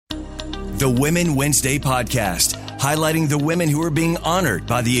the Women Wednesday podcast, highlighting the women who are being honored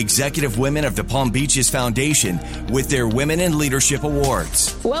by the executive women of the Palm Beaches Foundation with their Women in Leadership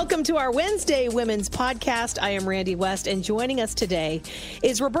Awards. Welcome to our Wednesday Women's Podcast. I am Randy West, and joining us today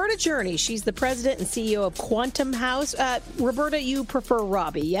is Roberta Jurney. She's the president and CEO of Quantum House. Roberta, you prefer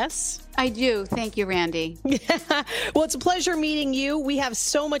Robi, yes? I do. Thank you, Randy. Well, it's a pleasure meeting you. We have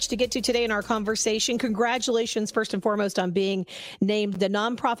so much to get to today in our conversation. Congratulations, first and foremost, on being named the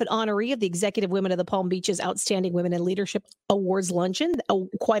nonprofit honoree of the Executive Women of the Palm Beaches Outstanding Women in Leadership Awards Luncheon.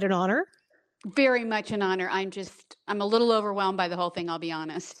 Quite an honor. Very much an honor. I'm a little overwhelmed by the whole thing, I'll be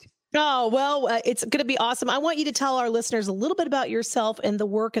honest. Oh, well, it's going to be awesome. I want you to tell our listeners a little bit about yourself and the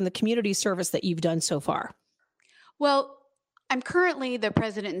work and the community service that you've done so far. Well, I'm currently the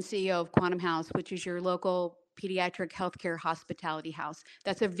president and CEO of Quantum House, which is your local pediatric healthcare hospitality house.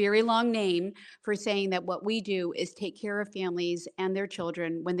 That's a very long name for saying that what we do is take care of families and their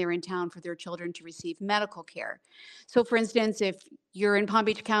children when they're in town for their children to receive medical care. So for instance, if you're in Palm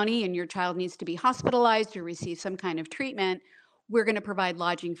Beach County and your child needs to be hospitalized or receive some kind of treatment, we're going to provide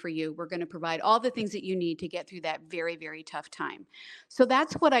lodging for you. We're going to provide all the things that you need to get through that very, very tough time. So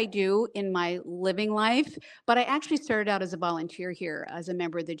that's what I do in my living life. But I actually started out as a volunteer here as a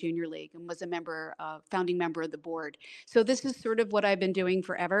member of the Junior League and was a founding member of the board. So this is sort of what I've been doing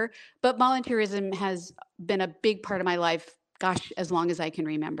forever. But volunteerism has been a big part of my life, gosh, as long as I can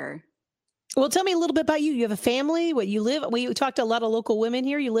remember. Well, tell me a little bit about you. You have a family. We talked to a lot of local women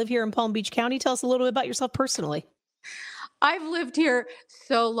here. You live here in Palm Beach County. Tell us a little bit about yourself personally. I've lived here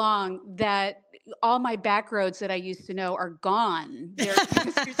so long that all my back roads that I used to know are gone.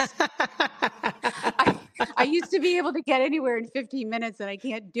 I used to be able to get anywhere in 15 minutes, and I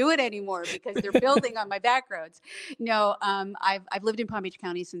can't do it anymore because they're building on my back roads. No, I've lived in Palm Beach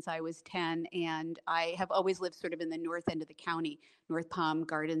County since I was 10, and I have always lived sort of in the north end of the county, North Palm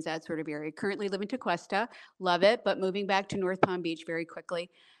Gardens, that sort of area. Currently live in Tequesta, love it, but moving back to North Palm Beach very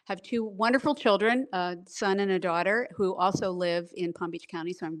quickly. Have two wonderful children, a son and a daughter, who also live in Palm Beach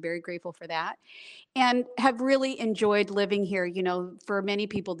County, so I'm very grateful for that. And have really enjoyed living here. You know, for many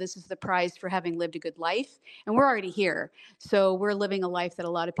people, this is the prize for having lived a good life, and we're already here. So we're living a life that a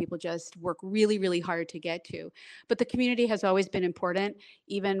lot of people just work really, really hard to get to. But the community has always been important.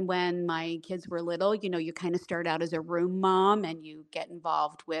 Even when my kids were little, you know, you kind of start out as a room mom and you get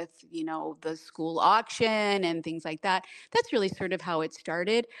involved with, you know, the school auction and things like that. That's really sort of how it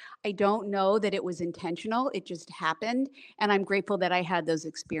started. I don't know that it was intentional. It just happened. And I'm grateful that I had those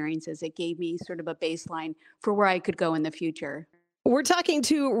experiences. It gave me sort of a baseline for where I could go in the future. We're talking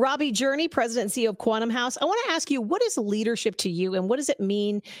to Robi Jurney, president and CEO of Quantum House. I want to ask you, what is leadership to you, and what does it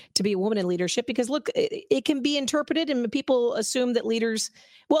mean to be a woman in leadership? Because look, it can be interpreted, and people assume that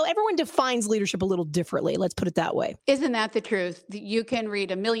everyone defines leadership a little differently. Let's put it that way. Isn't that the truth? You can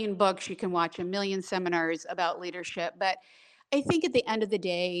read a million books, you can watch a million seminars about leadership, but I think at the end of the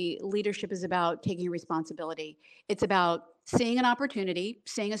day, leadership is about taking responsibility. It's about seeing an opportunity,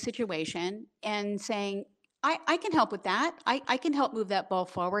 seeing a situation, and saying, I can help with that. I can help move that ball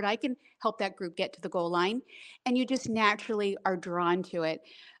forward. I can help that group get to the goal line. And you just naturally are drawn to it.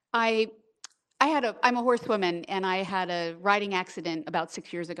 I'm a horsewoman, and I had a riding accident about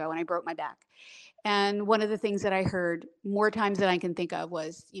 6 years ago, and I broke my back. And one of the things that I heard more times than I can think of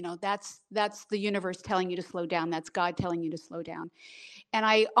was, you know, that's the universe telling you to slow down. That's God telling you to slow down. And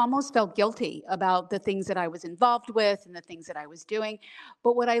I almost felt guilty about the things that I was involved with and the things that I was doing.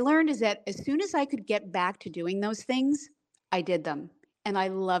 But what I learned is that as soon as I could get back to doing those things, I did them. And I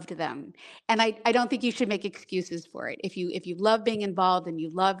loved them. And I don't think you should make excuses for it. If you love being involved and you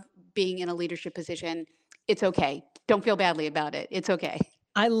love being in a leadership position, it's okay. Don't feel badly about it. It's okay.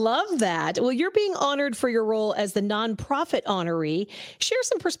 I love that. Well, you're being honored for your role as the nonprofit honoree. Share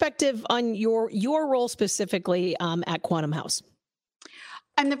some perspective on your role specifically at Quantum House.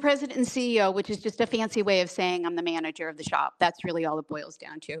 I'm the president and CEO, which is just a fancy way of saying I'm the manager of the shop. That's really all it boils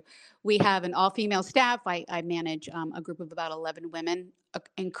down to. We have an all-female staff. I manage a group of about 11 women,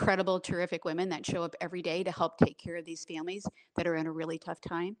 incredible, terrific women that show up every day to help take care of these families that are in a really tough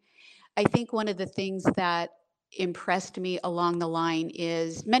time. I think one of the things that impressed me along the line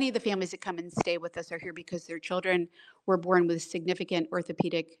is many of the families that come and stay with us are here because their children were born with significant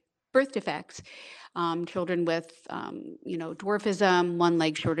orthopedic birth defects, children with, dwarfism, one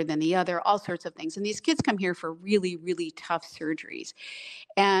leg shorter than the other, all sorts of things. And these kids come here for really, really tough surgeries.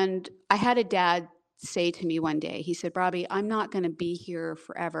 And I had a dad say to me one day, he said, Robi, I'm not going to be here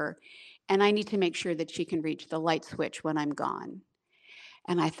forever, and I need to make sure that she can reach the light switch when I'm gone.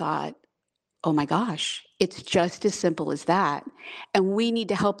 And I thought, oh my gosh, it's just as simple as that. And we need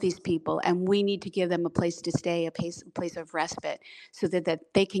to help these people, and we need to give them a place to stay, a place of respite, so that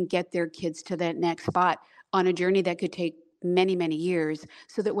they can get their kids to that next spot on a journey that could take many, many years,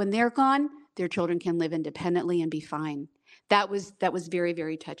 so that when they're gone, their children can live independently and be fine. That was very,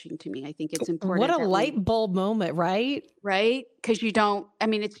 very touching to me. I think it's What important a that light bulb moment, right? right? Because you don't, I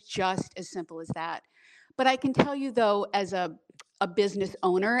mean, it's just as simple as that. But I can tell you though, as a business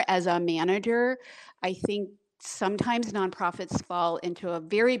owner, as a manager, I think sometimes nonprofits fall into a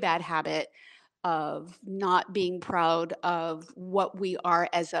very bad habit of not being proud of what we are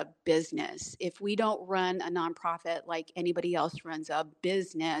as a business. If we don't run a nonprofit like anybody else runs a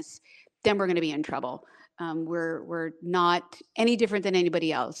business, then we're going to be in trouble. We're not any different than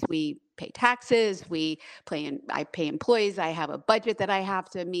anybody else. We pay taxes. I pay employees. I have a budget that I have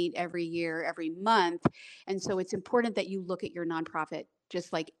to meet every year, every month, and so it's important that you look at your nonprofit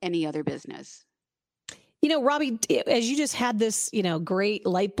just like any other business. Robi, as you just had this, great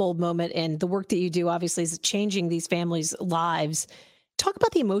light bulb moment, and the work that you do obviously is changing these families' lives. Talk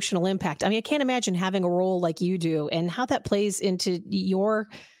about the emotional impact. I mean, I can't imagine having a role like you do and how that plays into your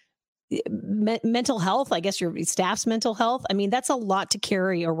mental health, I guess your staff's mental health. I mean, that's a lot to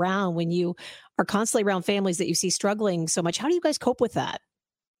carry around when you are constantly around families that you see struggling so much. How do you guys cope with that?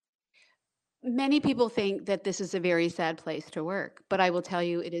 Many people think that this is a very sad place to work, but I will tell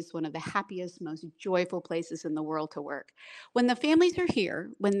you it is one of the happiest, most joyful places in the world to work. When the families are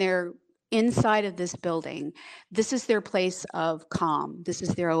here, when they're inside of this building, this is their place of calm. This is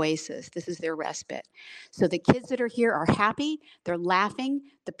their oasis. This is their respite. So the kids that are here are happy. They're laughing.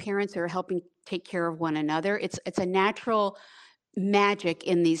 The parents are helping take care of one another. It's a natural magic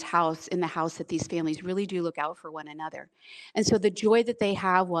in the house that these families really do look out for one another. And so the joy that they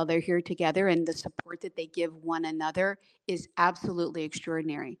have while they're here together and the support that they give one another is absolutely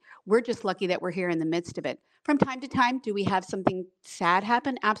extraordinary. We're just lucky that we're here in the midst of it. From time to time, do we have something sad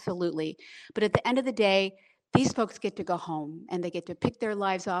happen? Absolutely. But at the end of the day, these folks get to go home and they get to pick their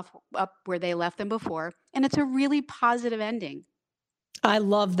lives up where they left them before. And it's a really positive ending. I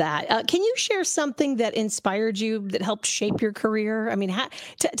love that. Can you share something that inspired you, that helped shape your career? I mean,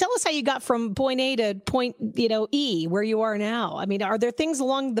 tell us how you got from point A to point, E, where you are now. I mean, are there things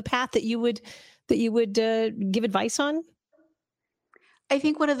along the path that you would give advice on? I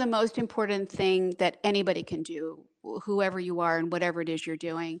think one of the most important thing that anybody can do, whoever you are and whatever it is you're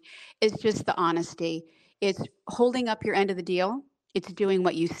doing, is just the honesty. It's holding up your end of the deal. It's doing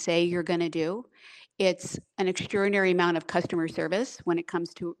what you say you're going to do. It's an extraordinary amount of customer service when it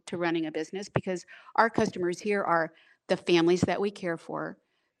comes to running a business, because our customers here are the families that we care for,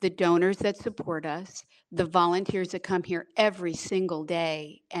 the donors that support us, the volunteers that come here every single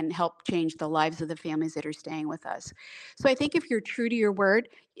day and help change the lives of the families that are staying with us. So I think if you're true to your word,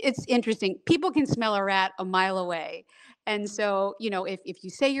 it's interesting. People can smell a rat a mile away. And so, if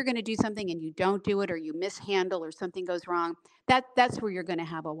you say you're going to do something and you don't do it, or you mishandle, or something goes wrong, that's where you're going to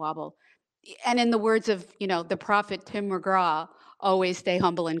have a wobble. And in the words of, the prophet Tim McGraw, always stay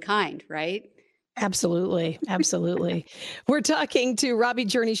humble and kind, right? Absolutely. Absolutely. We're talking to Robi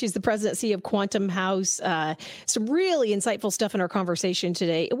Jurney. She's the president and CEO of Quantum House. Some really insightful stuff in our conversation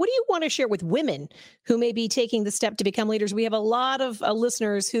today. What do you want to share with women who may be taking the step to become leaders? We have a lot of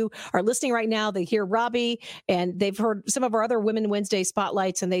listeners who are listening right now. They hear Robi and they've heard some of our other Women Wednesday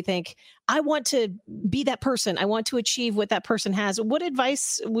spotlights, and they think, I want to be that person. I want to achieve what that person has. What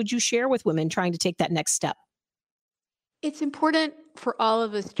advice would you share with women trying to take that next step? It's important for all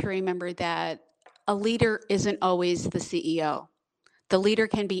of us to remember that a leader isn't always the CEO. The leader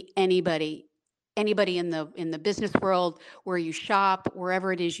can be anybody in the business world, where you shop,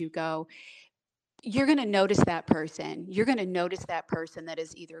 wherever it is you go. You're going to notice that person. You're going to notice that person that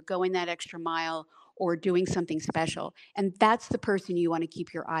is either going that extra mile or doing something special. And that's the person you want to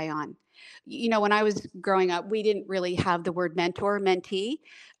keep your eye on. When I was growing up, we didn't really have the word mentor, mentee.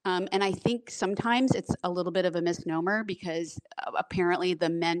 And I think sometimes it's a little bit of a misnomer, because apparently the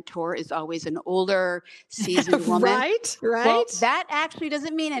mentor is always an older, seasoned woman. Right. Well, that actually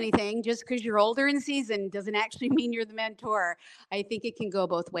doesn't mean anything. Just because you're older and seasoned doesn't actually mean you're the mentor. I think it can go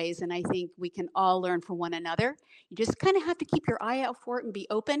both ways. And I think we can all learn from one another. You just kind of have to keep your eye out for it and be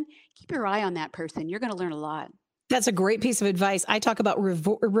open. Keep your eye on that person. You're going to learn a lot. That's a great piece of advice. I talk about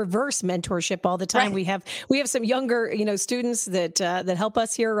reverse mentorship all the time. Right. We have some younger, students that help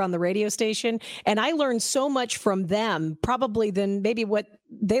us here on the radio station, and I learn so much from them, probably than maybe what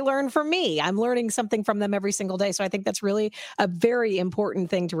they learn from me. I'm learning something from them every single day. So I think that's really a very important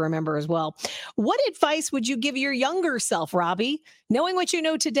thing to remember as well. What advice would you give your younger self, Robi? Knowing what you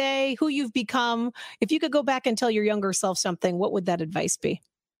know today, who you've become, if you could go back and tell your younger self something, what would that advice be?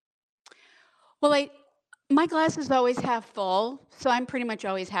 Well, my glass is always half full, so I'm pretty much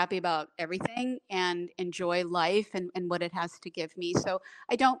always happy about everything and enjoy life and what it has to give me. So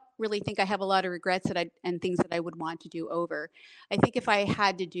I don't really think I have a lot of regrets and things that I would want to do over. I think if I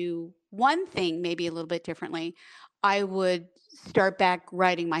had to do one thing maybe a little bit differently, I would start back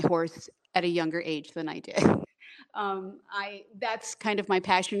riding my horse at a younger age than I did. I That's kind of my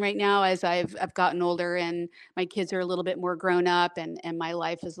passion right now as I've gotten older and my kids are a little bit more grown up and my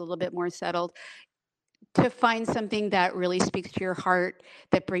life is a little bit more settled, to find something that really speaks to your heart,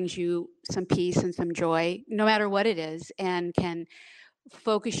 that brings you some peace and some joy, no matter what it is, and can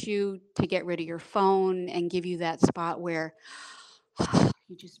focus you to get rid of your phone and give you that spot where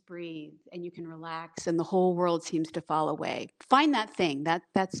you just breathe and you can relax and the whole world seems to fall away. Find that thing.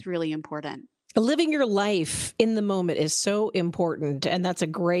 That's really important. Living your life in the moment is so important, and that's a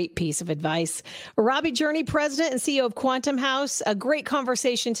great piece of advice. Robi Jurney, President and CEO of Quantum House, a great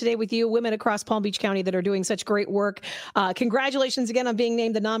conversation today with you, women across Palm Beach County that are doing such great work. Congratulations again on being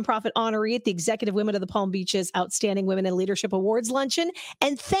named the nonprofit honoree at the Executive Women of the Palm Beach's Outstanding Women in Leadership Awards Luncheon,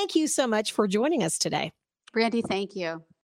 and thank you so much for joining us today. Brandy, thank you.